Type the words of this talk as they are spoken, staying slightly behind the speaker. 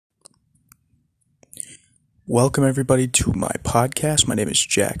Welcome everybody to my podcast. My name is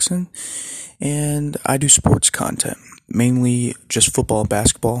Jackson and I do sports content, mainly just football and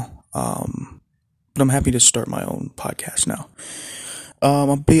basketball. But I'm happy to start my own podcast now. I'm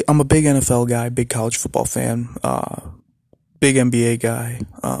a big NFL guy, big college football fan, big NBA guy.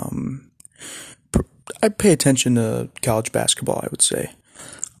 I pay attention to college basketball, I would say.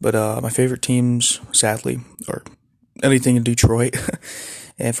 But my favorite teams, sadly, are anything in Detroit,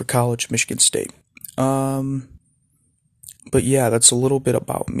 and for college, Michigan State. But yeah, that's a little bit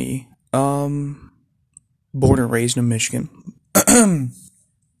about me. Born and raised in Michigan.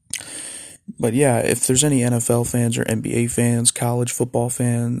 But yeah, if there's any NFL fans or NBA fans, college football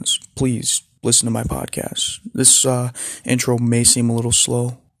fans, please listen to my podcast. This intro may seem a little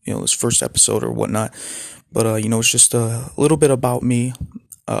slow, this first episode or whatnot, but it's just a little bit about me.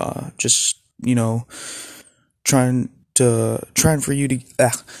 Just trying for you to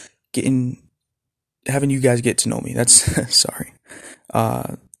having you guys get to know me. That's sorry.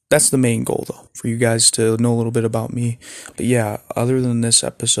 That's the main goal, though, for you guys to know a little bit about me. But yeah, other than this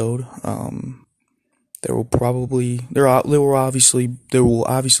episode, there will obviously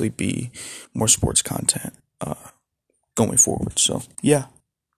be more sports content going forward. So yeah.